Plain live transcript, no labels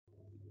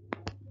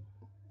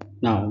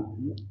Now,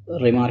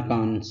 remark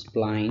on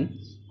spline.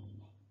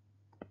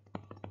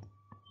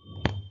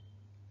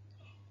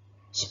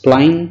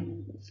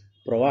 Spline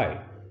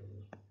provide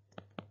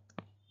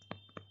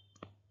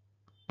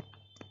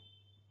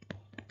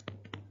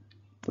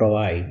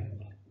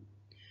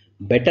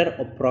better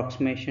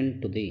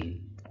approximation to the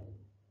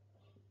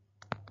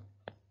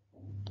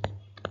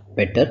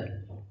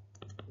better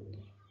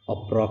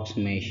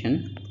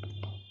approximation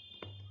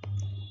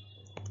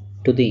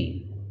to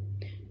the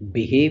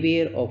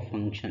behavior of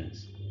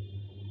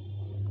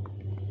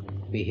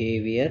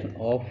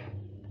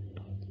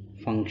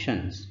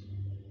functions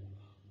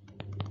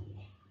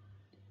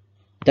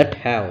that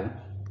have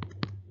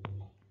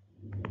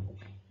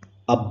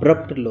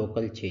abrupt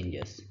local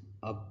changes.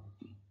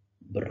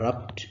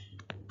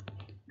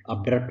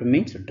 Abrupt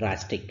means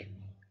drastic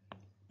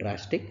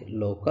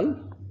local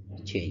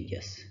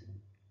changes.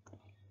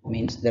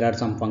 Means there are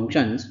some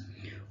functions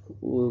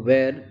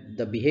where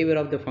the behavior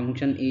of the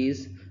function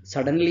is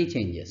suddenly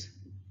changes.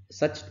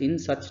 In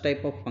such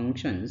type of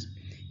functions,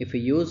 if we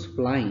use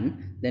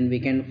spline, then we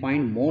can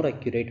find more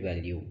accurate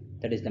value.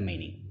 That is the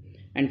meaning.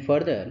 And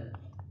further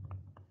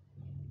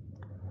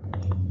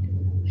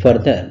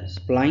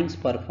splines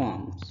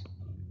perform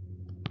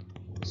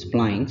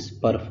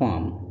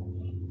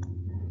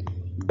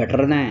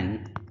better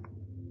than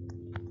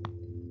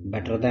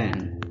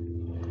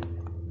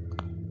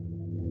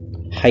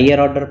higher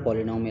order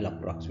polynomial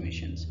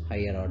approximations.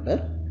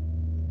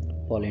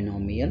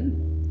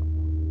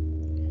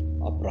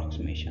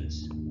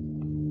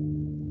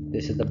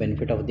 This is the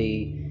benefit of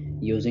the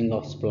using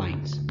of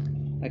splines.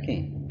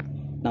 Okay,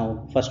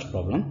 now first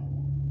problem.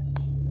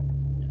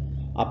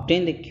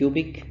 Obtain the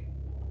cubic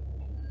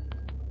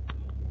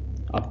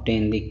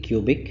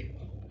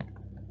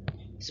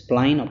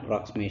spline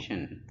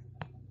approximation.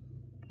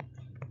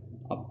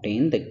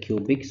 Obtain the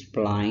cubic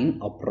spline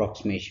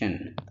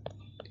approximation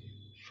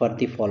for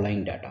the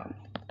following data.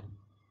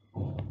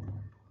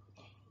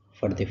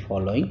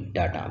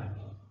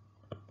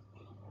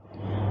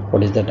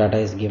 What is the data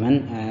is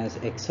given as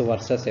x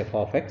versus f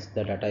of x.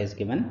 The data is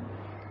given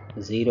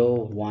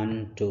 0,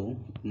 1, 2,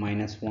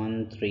 minus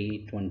 1,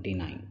 3,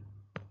 29.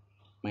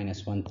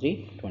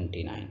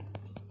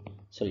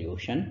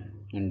 Solution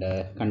and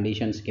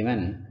conditions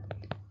given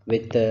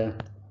with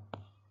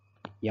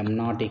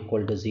m0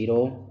 equal to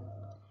 0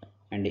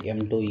 and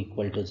m2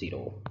 equal to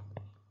 0.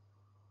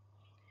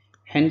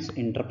 Hence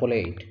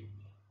interpolate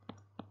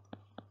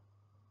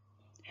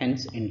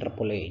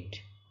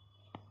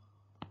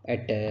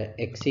at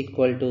x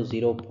equal to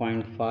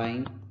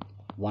 0.5,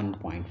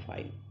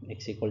 1.5,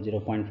 x equal to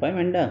 0.5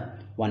 and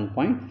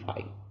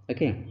 1.5.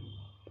 okay,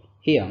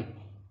 here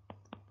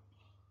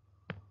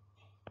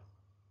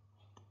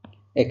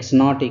x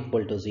naught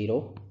equal to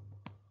 0,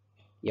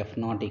 f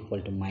naught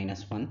equal to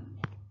minus 1,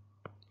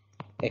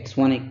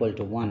 x1 equal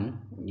to 1,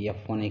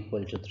 f1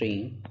 equal to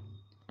 3,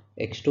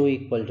 x2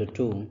 equal to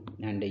 2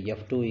 and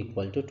f2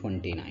 equal to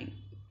 29.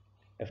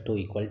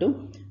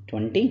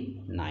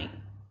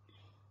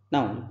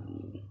 Now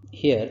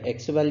here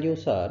x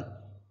values are,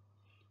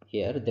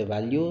 here the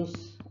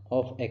values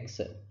of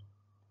x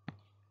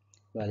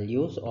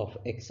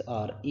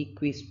are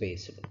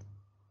equispaced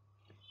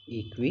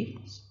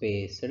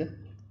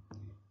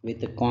with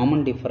the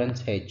common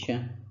difference h,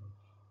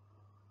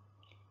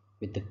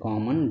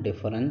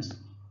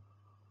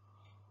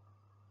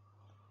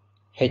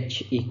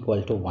 h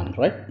equal to 1,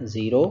 right?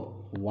 0,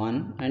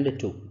 1 and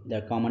 2.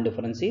 The common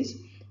difference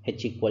is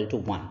h equal to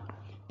 1.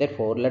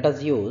 Therefore, let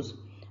us use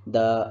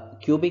the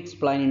cubic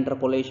spline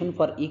interpolation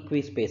for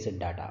equispaced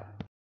data.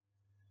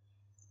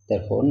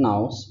 Therefore,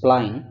 now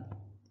spline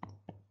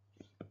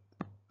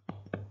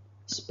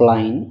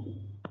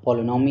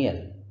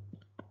polynomial,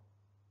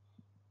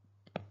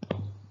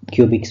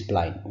 cubic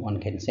spline, one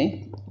can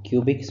say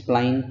cubic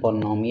spline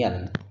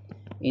polynomial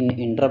in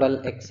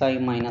interval xi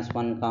minus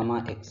 1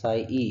 comma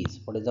xi is,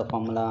 what is the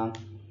formula?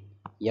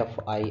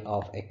 Fi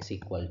of x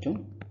equal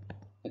to,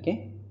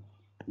 okay,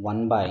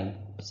 1 by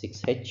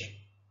 6h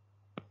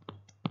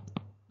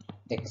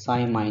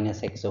xi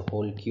minus x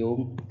whole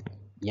cube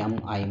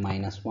mi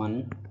minus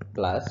 1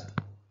 plus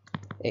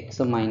x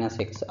minus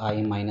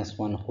xi minus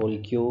 1 whole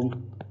cube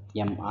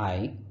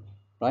mi,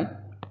 right,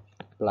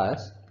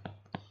 plus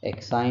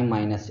xi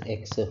minus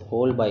x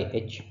whole by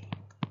h,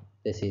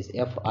 this is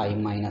fi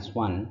minus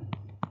 1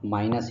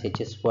 minus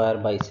h square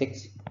by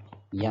 6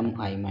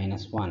 mi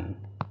minus 1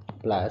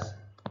 plus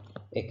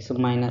x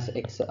minus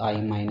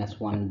xi minus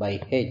 1 by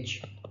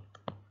h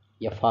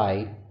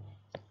fi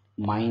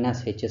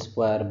minus h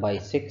square by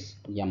 6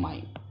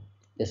 mi.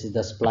 This is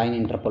the spline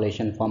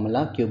interpolation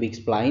formula, cubic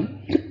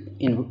spline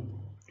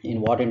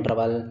in what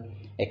interval?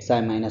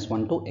 Xi minus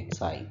 1 to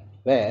xi,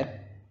 where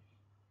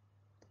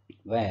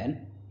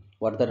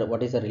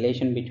what is the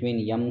relation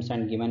between m's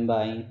and given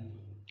by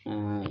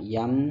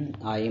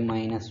mi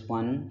minus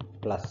 1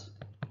 plus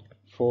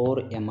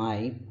 4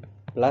 mi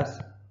plus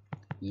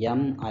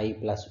mi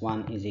plus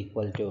 1 is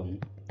equal to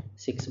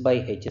 6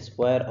 by h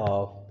square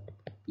of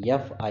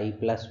fi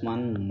plus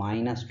 1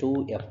 minus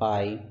 2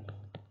 fi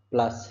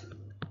plus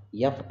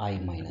fi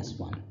minus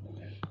 1.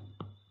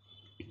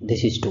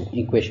 This is 2,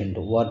 equation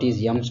 2. What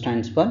is m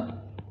stands for?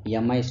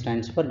 Mi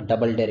stands for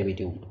double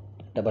derivative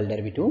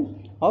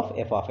of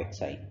f of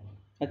xi.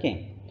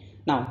 Okay.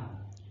 Now,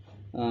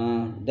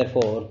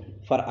 therefore,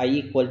 for I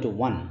equal to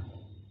 1,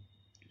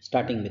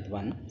 starting with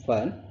 1,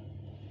 for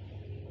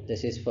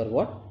this is for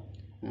what?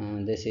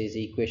 This is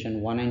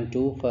equation 1 and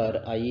 2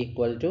 for I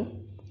equal to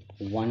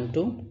 1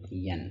 to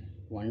n.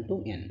 1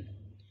 to n.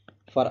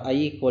 For I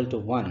equal to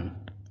 1,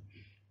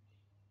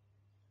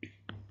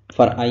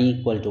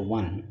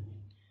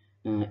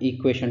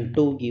 equation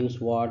 2 gives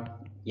what?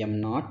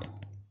 m0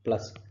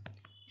 plus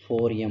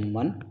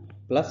 4m1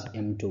 plus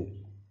m2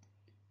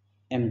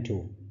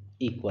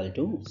 equal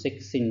to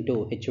 6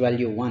 into h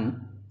value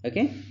 1.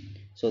 Okay,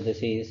 so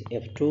this is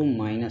f2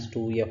 minus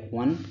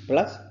 2f1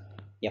 plus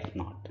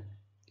f0.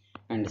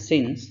 And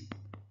since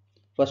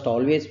first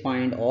always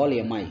find all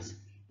mi's,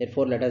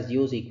 therefore let us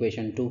use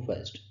equation 2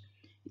 first.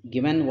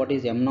 Given what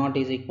is m0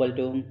 is equal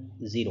to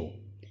 0,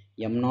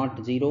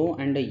 m0 0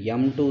 and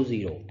m2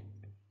 0,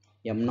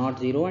 m0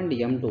 0 and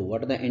m2.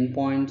 What are the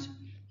endpoints?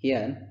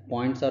 Here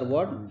points are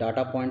what?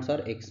 Data points are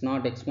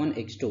x0, x1,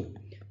 x2.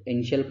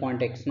 Initial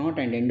point x0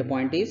 and end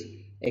point is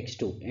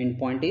x2. End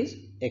point is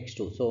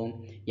x2.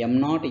 So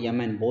m0,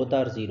 mn both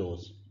are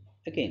zeros.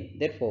 Okay,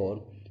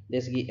 therefore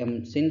this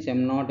since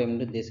m0,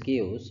 m2, this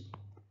gives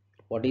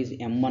what is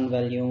m1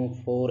 value?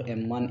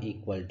 4m1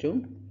 equal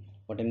to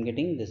what I'm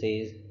getting? This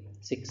is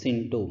 6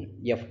 into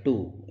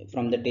f2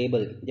 from the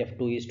table.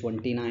 F2 is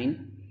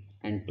 29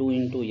 and 2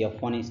 into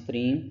f1 is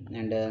 3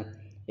 and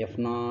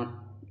f0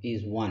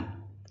 is 1.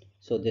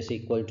 So this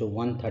equal to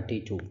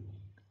 132.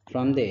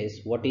 From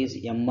this, what is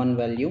m1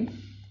 value?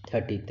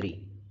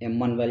 33.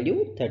 m1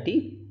 value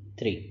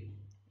 33.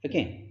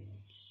 Okay.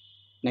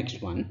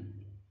 Next one.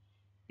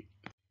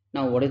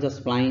 Now what is the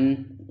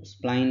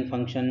spline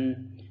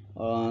function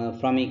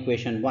from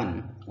equation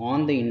 1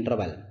 on the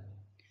interval?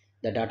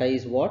 The data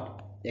is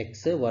what?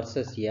 X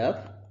versus f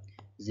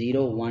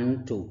 0,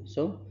 1, 2.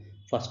 So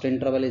first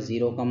interval is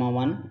 0,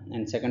 1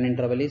 and second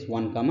interval is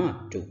 1,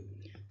 2.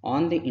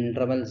 On the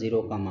interval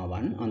 0,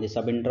 1, on the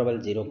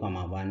subinterval 0,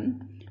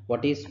 1,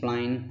 what is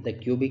spline? The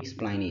cubic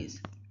spline is.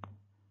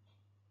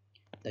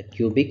 The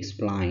cubic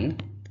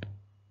spline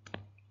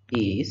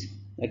is,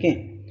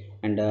 okay.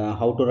 And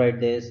how to write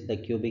this? The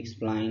cubic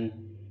spline,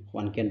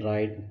 one can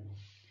write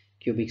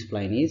cubic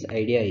spline is,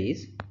 idea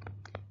is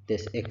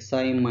this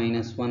xi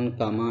minus 1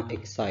 comma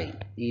xi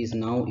is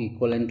now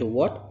equivalent to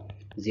what?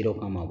 0,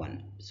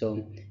 1.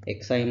 So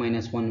xi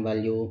minus 1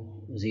 value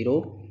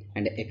 0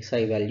 and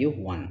xi value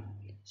 1.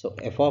 So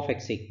f of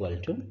x equal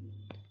to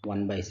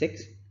 1 by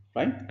 6,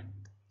 right?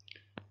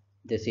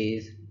 This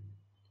is,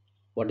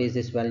 what is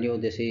this value?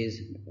 This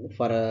is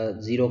for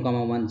a 0,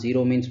 1.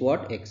 0 means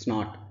what?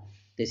 x0.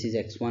 This is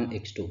x1,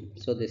 x2.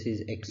 So this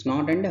is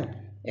x0 and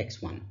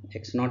x1.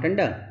 x0 and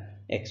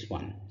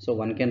x1. So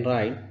one can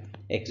write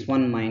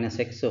x1 minus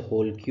x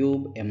whole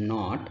cube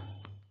m0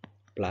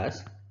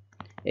 plus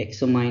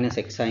x minus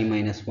xi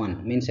minus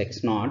 1 means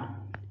x0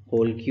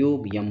 whole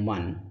cube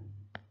m1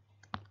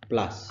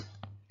 plus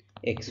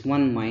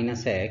x1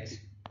 minus x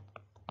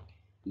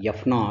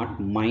f0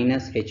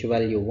 minus h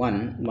value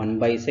 1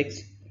 by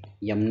 6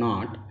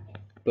 m0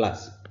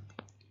 plus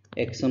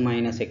x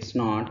minus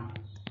x0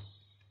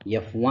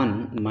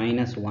 f1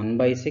 minus 1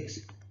 by 6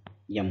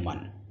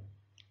 m1.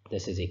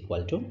 This is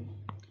equal to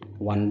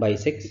 1 by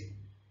 6.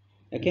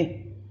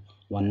 Okay,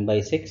 1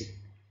 by 6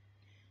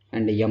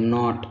 and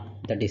m0,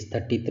 that is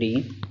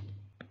 33,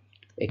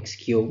 x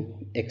cube,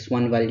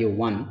 x1 value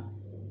 1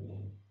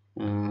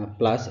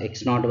 plus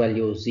x0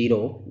 value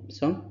 0.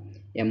 So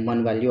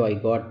m1 value I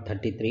got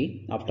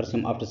 33.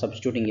 After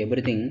substituting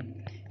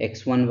everything,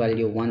 x1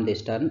 value 1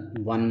 this turn,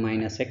 1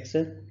 minus x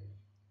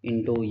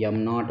into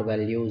m0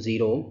 value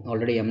 0.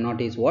 Already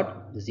m0 is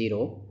what?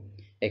 0.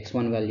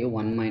 x1 value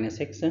 1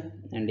 minus x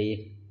and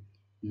a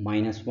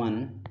minus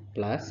 1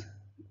 plus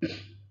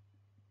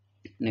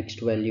next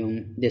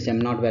value, this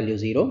m0 value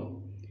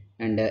 0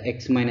 and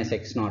x minus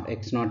x0,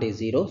 x0 is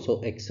 0.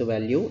 So x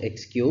value,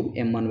 x cube,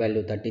 m1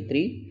 value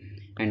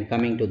 33 and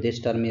coming to this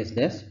term is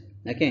this.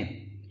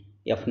 Okay,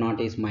 f0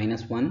 is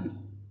minus 1,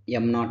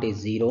 m0 is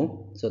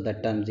 0, so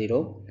that term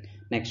 0.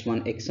 Next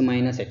one, x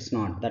minus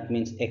x0, that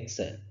means x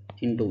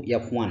into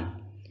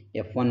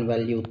f1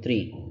 value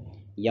 3,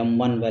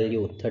 m1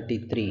 value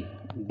 33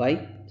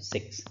 by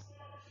 6.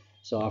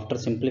 So after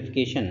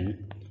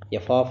simplification,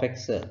 f of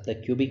x,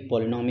 the cubic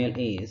polynomial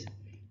is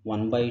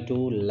 1 by 2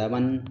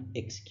 11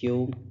 x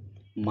cube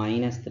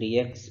minus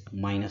 3x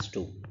minus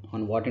 2.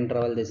 On what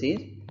interval this is?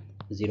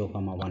 0,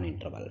 1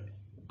 interval.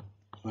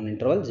 On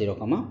interval 0,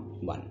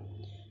 1.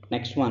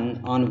 Next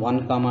one on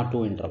 1,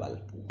 2 interval.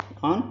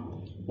 On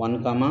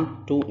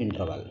 1, 2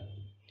 interval,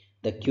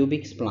 the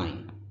cubic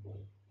spline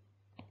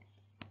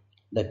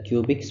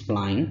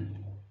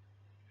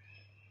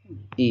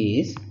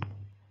is,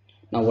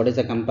 now what is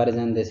the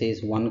comparison? This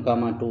is 1,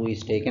 2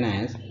 is taken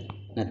as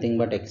nothing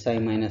but xi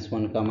minus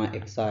 1,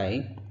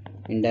 xi.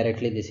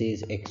 Indirectly this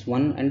is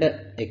x1 and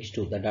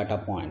x2, the data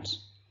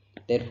points.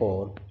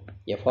 Therefore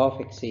f of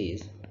x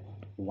is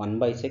 1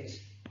 by 6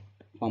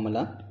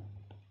 formula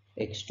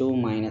x2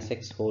 minus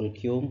x whole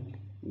cube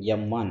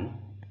m1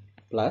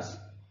 plus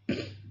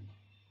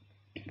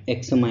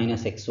x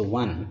minus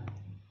x1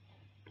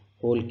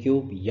 whole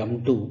cube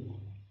m2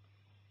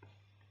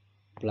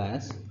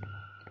 plus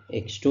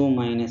x2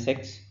 minus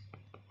x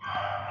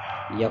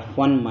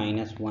f1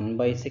 minus 1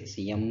 by 6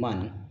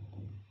 m1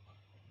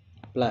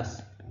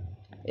 plus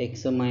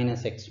x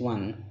minus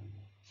x1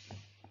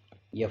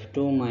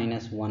 f2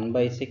 minus 1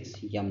 by 6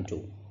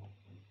 m2.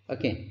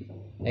 Okay,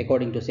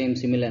 according to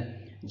similar,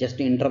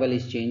 just interval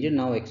is changed.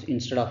 Now x,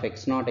 instead of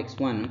x0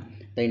 x1,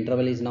 the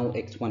interval is now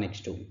x1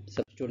 x2.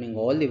 Substituting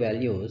all the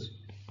values,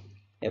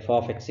 f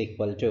of x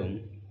equal to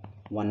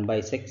 1 by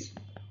 6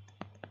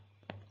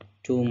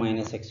 2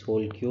 minus x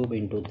whole cube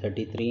into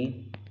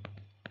 33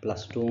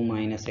 plus 2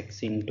 minus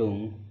x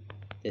into,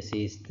 this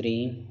is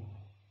 3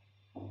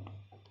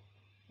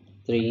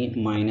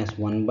 minus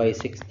 1 by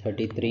 6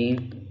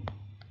 33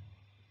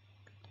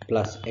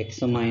 plus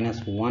x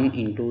minus 1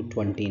 into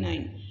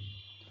 29,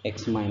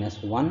 x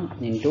minus 1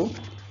 into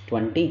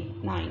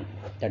 29,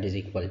 that is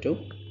equal to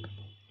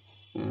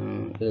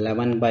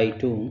 11 by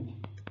 2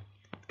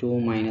 2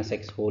 minus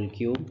x whole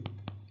cube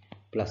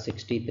plus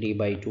 63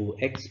 by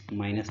 2x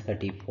minus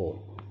 34.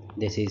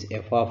 This is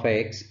f of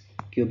x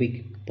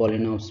cubic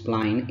polynomial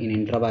spline in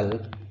interval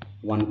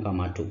 1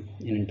 comma 2,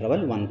 in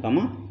interval 1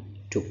 comma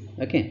 2.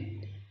 Okay,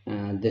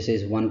 this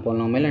is one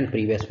polynomial and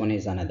previous one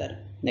is another.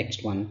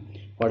 Next one,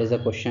 what is the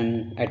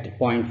question at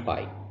point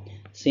 5?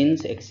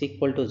 Since x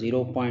equal to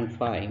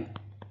 0.5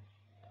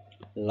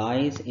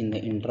 lies in the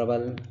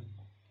interval,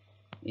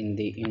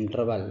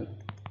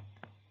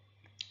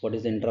 what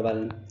is the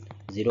interval?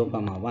 0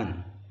 comma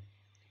 1.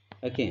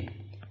 Okay,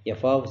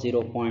 f of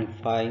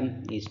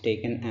 0.5 is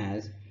taken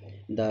as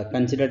the,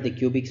 consider the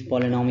cubic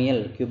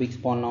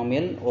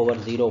polynomial over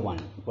 0 1.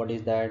 What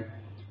is that?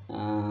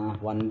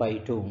 1 by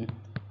 2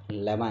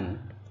 11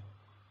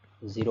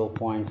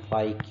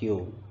 0.5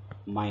 cube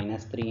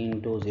minus 3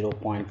 into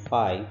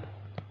 0.5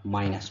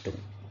 minus 2.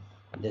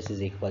 This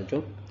is equal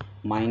to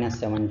minus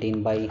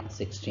 17 by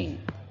 16.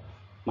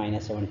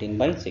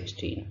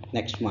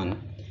 Next one,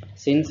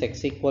 since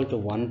x equal to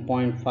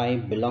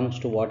 1.5 belongs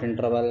to what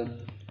interval?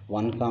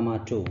 1 comma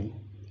 2.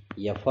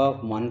 F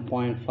of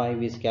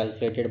 1.5 is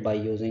calculated by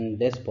using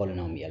this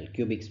polynomial,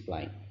 cubic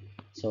spline.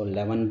 So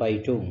 11 by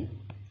 2,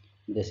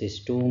 this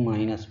is 2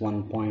 minus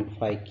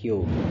 1.5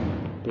 cube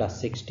plus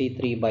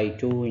 63 by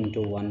 2 into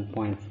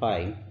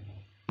 1.5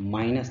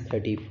 minus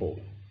 34.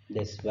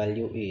 This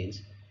value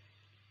is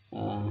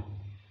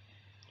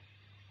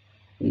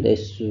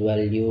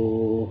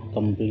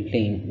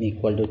completely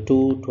equal to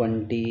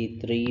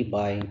 223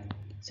 by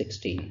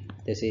 16.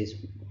 This is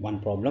one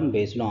problem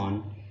based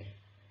on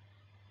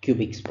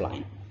cubic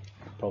spline.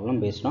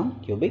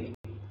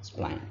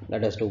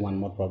 Let us do one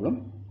more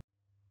problem.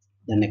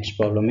 The next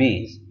problem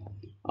is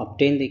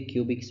obtain the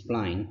cubic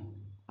spline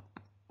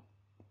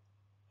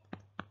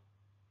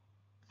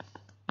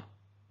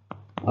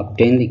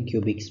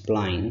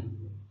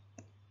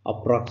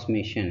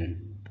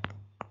approximation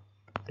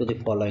to the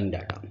following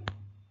data.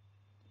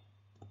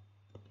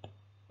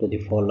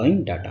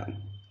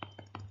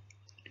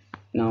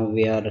 Now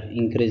we are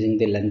increasing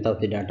the length of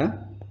the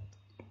data.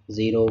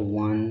 0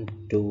 1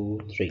 2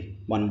 3,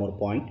 one more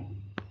point,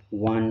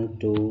 1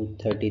 2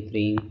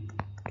 33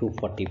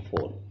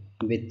 244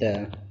 with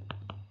the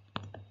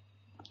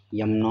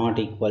m0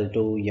 equal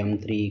to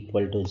m3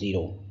 equal to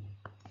 0.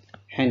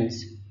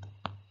 Hence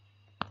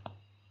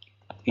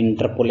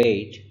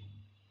interpolate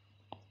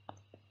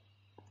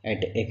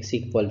at x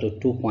equal to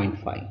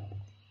 2.5.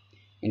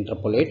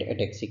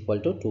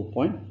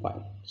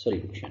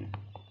 Solution,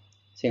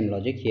 same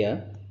logic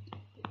here.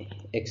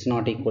 X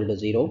not equal to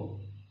 0,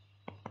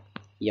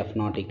 f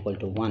not equal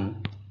to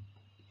 1,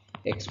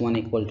 x1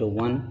 equal to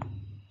 1,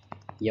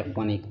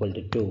 f1 equal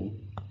to 2,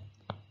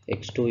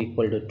 x2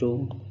 equal to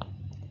 2,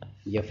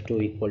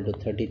 f2 equal to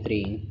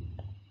 33,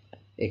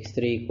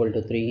 x3 equal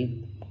to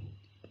 3,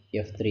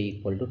 f3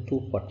 equal to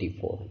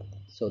 244.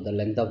 So the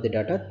length of the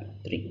data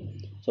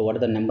 3. So what are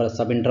the number of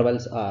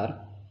subintervals are?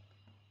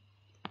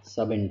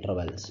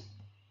 Subintervals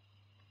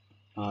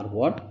are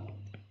what?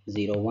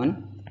 0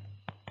 1,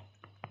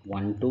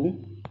 1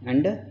 2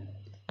 and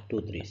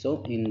 2 3.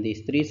 So in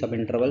these three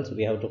subintervals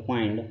we have to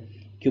find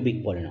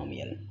cubic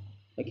polynomial.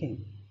 Okay,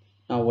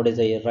 now what is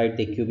the, write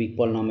the cubic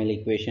polynomial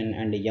equation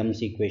and the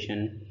Young's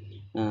equation.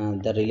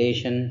 The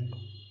relation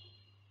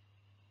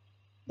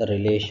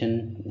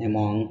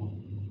among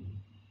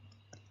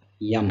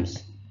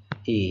Young's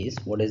is,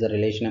 what is the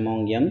relation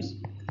among Young's?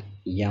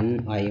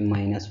 mi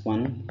minus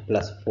 1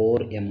 plus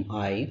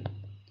 4mi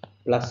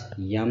plus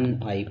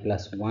mi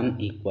plus 1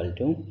 equal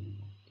to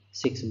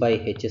 6 by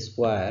h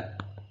square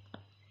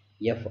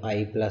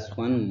fi plus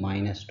 1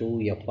 minus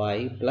 2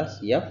 fi plus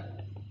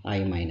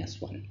fi minus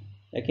 1.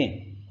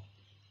 Okay,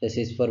 this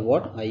is for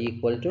what? I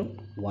equal to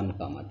 1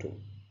 comma 2.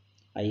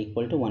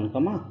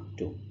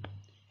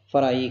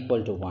 For I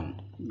equal to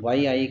 1, why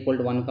I equal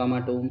to 1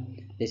 comma 2?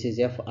 This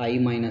is fi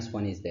minus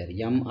 1 is there,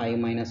 mi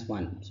minus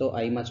 1, so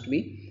I must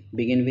be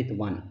begin with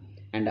 1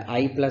 and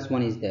I plus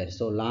 1 is there.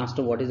 So last,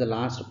 what is the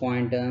last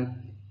point?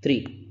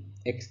 3,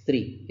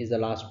 x3 is the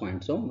last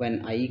point. So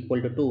when I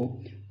equal to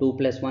 2, 2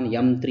 plus 1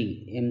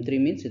 m3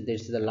 means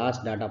this is the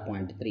last data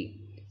point 3.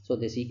 So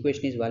this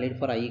equation is valid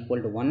for I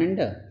equal to 1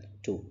 and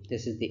 2.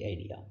 This is the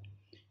idea.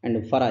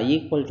 And for I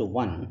equal to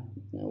 1,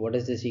 what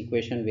is this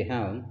equation we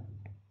have?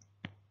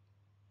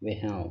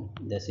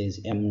 This is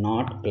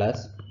m0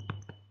 plus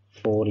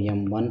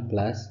 4m1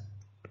 plus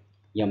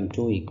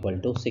m2 equal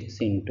to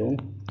 6 into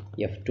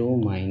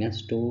f2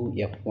 minus 2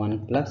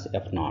 f1 plus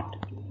f0.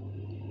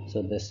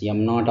 So this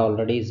m0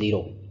 already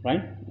 0,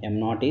 right?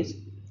 m0 is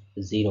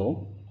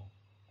 0.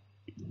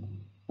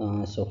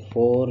 So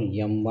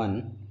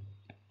 4m1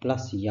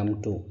 plus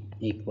m2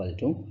 equal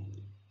to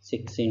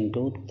 6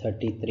 into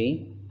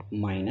 33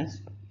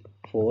 minus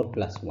 4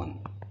 plus 1.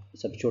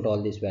 Substitute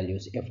all these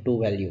values. F2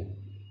 value,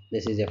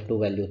 this is F2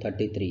 value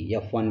 33,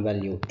 F1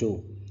 value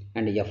 2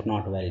 and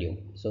F0 value.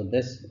 So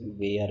this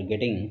we are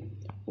getting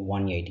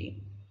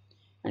 180.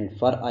 And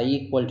for I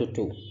equal to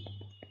 2,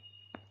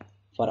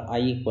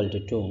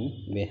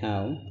 we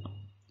have,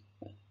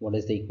 what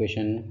is the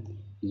equation?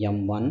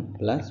 m1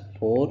 plus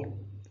 4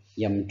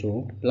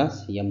 m2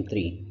 plus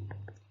m3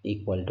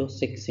 equal to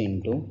 6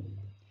 into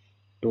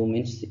 2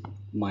 means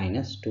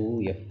minus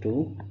 2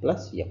 f2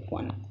 plus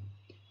f1.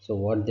 So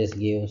what this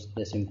gives?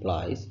 This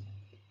implies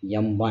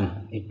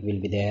m1 it will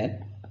be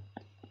there,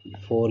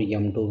 4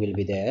 m2 will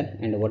be there,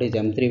 and what is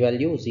m3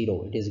 value?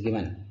 0. It is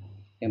given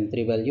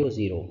m3 value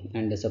 0,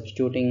 and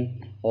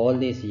substituting all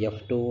these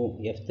f2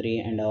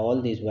 f3 and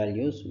all these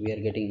values we are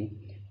getting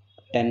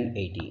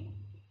 1080.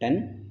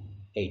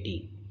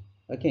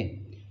 Okay,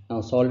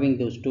 now solving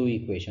those two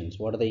equations.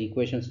 What are the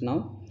equations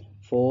now?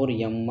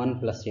 4m1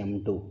 plus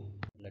m2,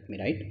 let me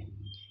write.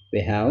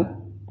 We have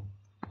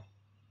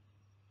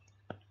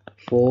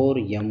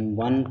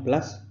 4m1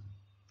 plus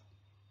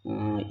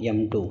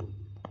m2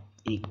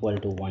 equal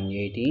to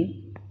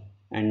 180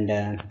 and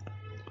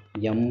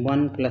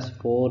m1 plus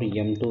 4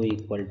 m2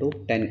 equal to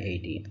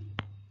 1080.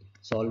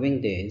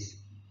 Solving this,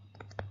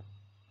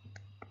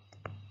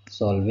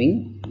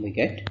 we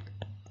get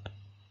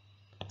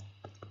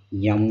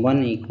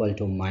m1 equal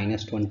to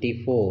minus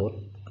 24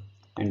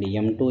 and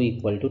m2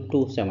 equal to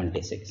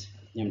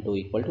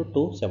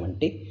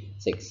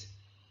 276.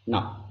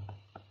 Now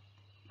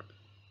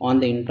on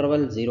the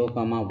interval 0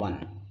 comma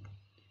 1,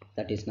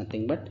 that is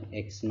nothing but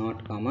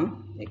x0 comma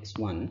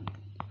x1,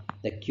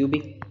 the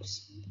cubic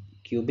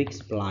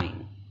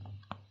spline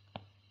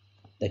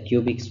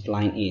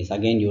is,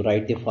 again you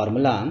write the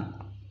formula,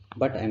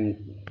 but I am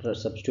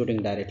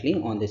substituting directly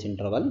on this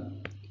interval.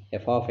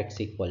 F of x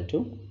equal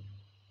to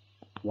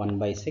 1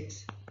 by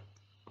 6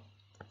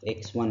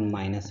 x1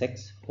 minus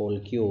x whole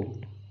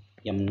cube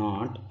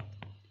m0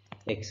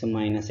 x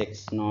minus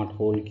x0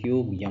 whole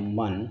cube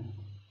m1,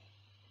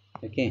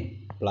 okay,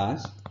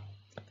 plus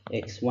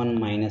x1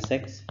 minus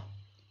x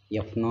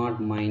f0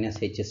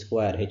 minus h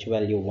square, h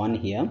value 1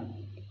 here,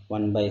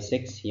 1 by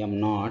 6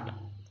 m0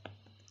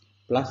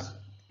 plus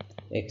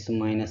x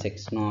minus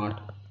x0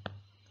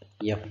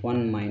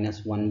 f1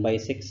 minus 1 by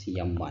 6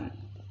 m1,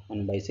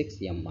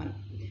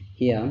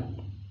 here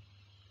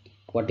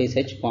what is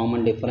h?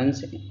 Common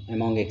difference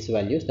among x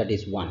values, that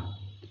is 1.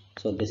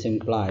 So this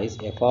implies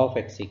f of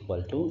x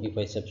equal to, if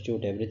I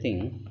substitute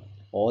everything,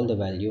 all the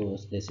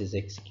values, this is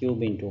x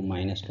cube into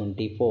minus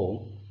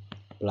 24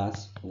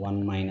 plus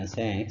 1 minus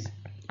x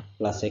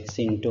plus x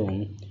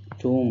into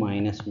 2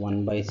 minus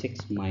 1 by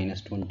 6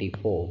 minus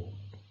 24.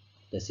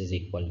 This is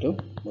equal to,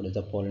 what is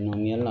the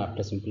polynomial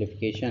after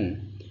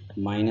simplification?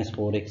 Minus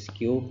 4x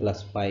cube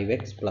plus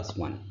 5x plus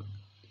 1.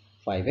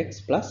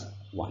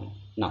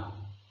 Now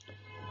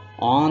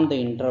on the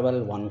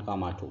interval 1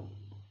 comma 2,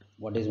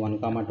 what is 1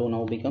 comma 2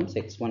 now? Becomes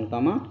x1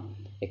 comma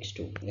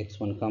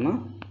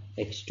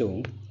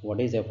x2. What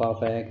is f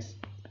of x?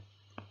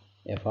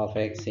 F of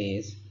x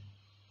is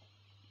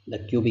the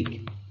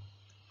cubic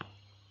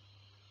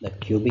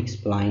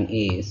spline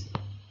is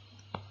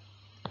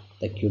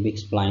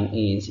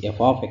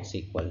f of x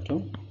equal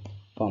to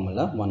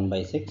formula 1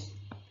 by 6.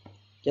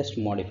 Just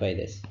modify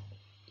this,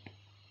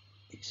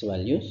 x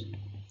values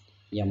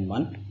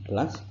m1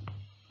 plus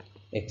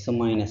x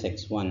minus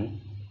x1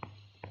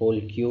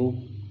 whole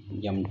cube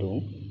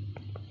m2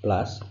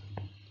 plus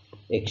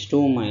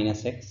x2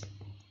 minus x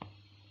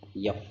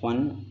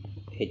f1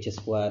 h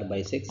square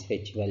by 6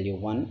 h value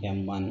 1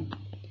 m1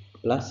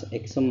 plus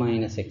x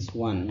minus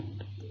x1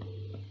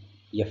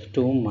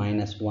 f2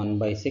 minus 1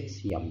 by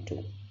 6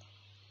 m2.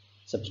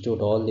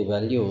 Substitute all the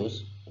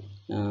values,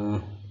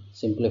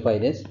 simplify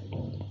this,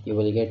 you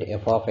will get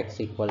f of x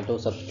equal to,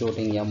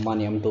 substituting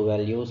m1 m2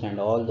 values and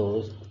all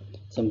those,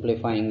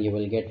 simplifying you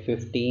will get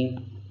 50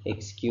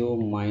 x cube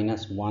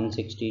minus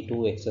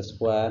 162 x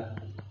square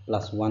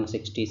plus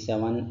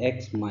 167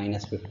 x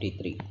minus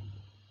 53,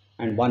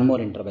 and one more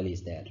interval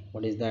is there.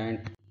 What is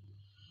that?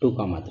 2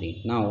 comma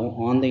 3. Now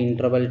on the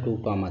interval 2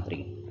 comma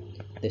 3,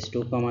 this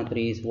 2 comma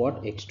 3 is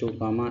what? x2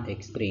 comma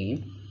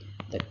x3.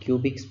 The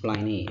cubic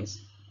spline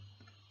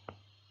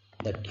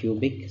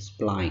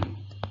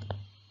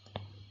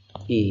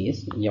is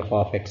f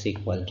of x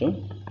equal to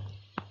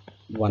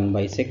 1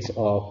 by 6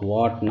 of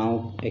what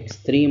now,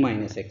 x3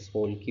 minus x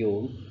whole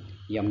cube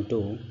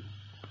m2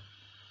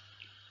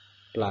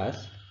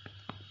 plus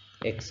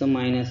x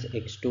minus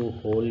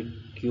x2 whole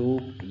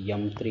cube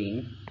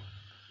m3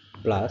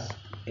 plus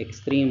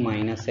x3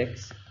 minus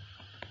x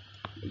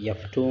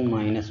f2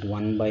 minus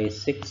 1 by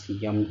 6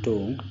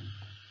 m2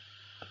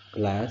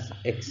 plus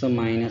x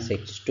minus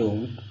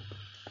x2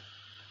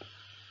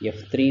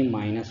 f3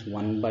 minus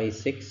 1 by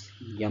 6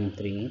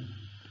 m3.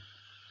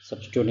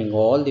 Substituting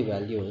all the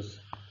values,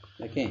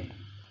 okay,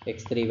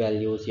 x3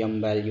 values, m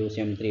values,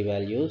 m3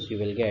 values, you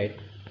will get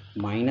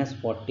minus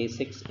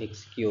 46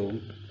 x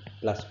cube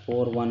plus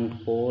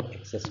 414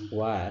 x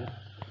square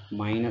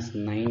minus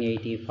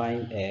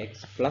 985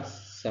 x plus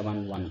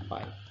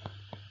 715.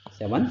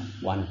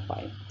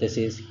 This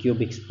is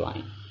cubic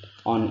spline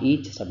on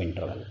each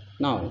subinterval.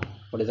 Now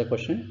what is the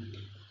question?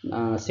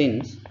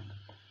 Since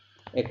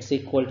x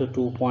equal to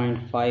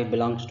 2.5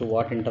 belongs to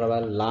what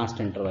interval? Last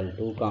interval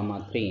 2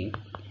 comma 3.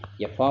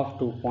 F of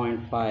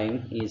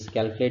 2.5 is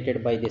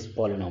calculated by this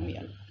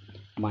polynomial,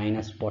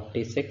 minus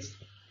 46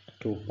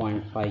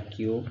 2.5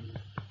 cube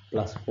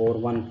plus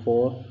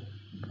 414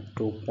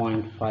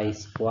 2.5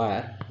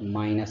 square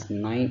minus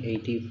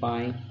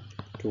 985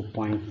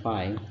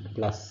 2.5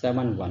 plus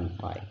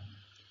 715,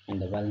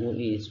 and the value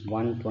is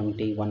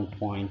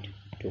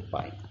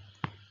 121.25.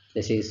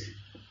 This is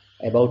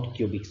about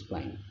cubic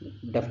spline.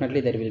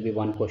 Definitely there will be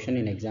one question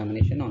in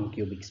examination on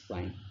cubic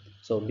spline,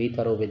 so be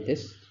thorough with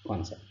this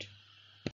concept.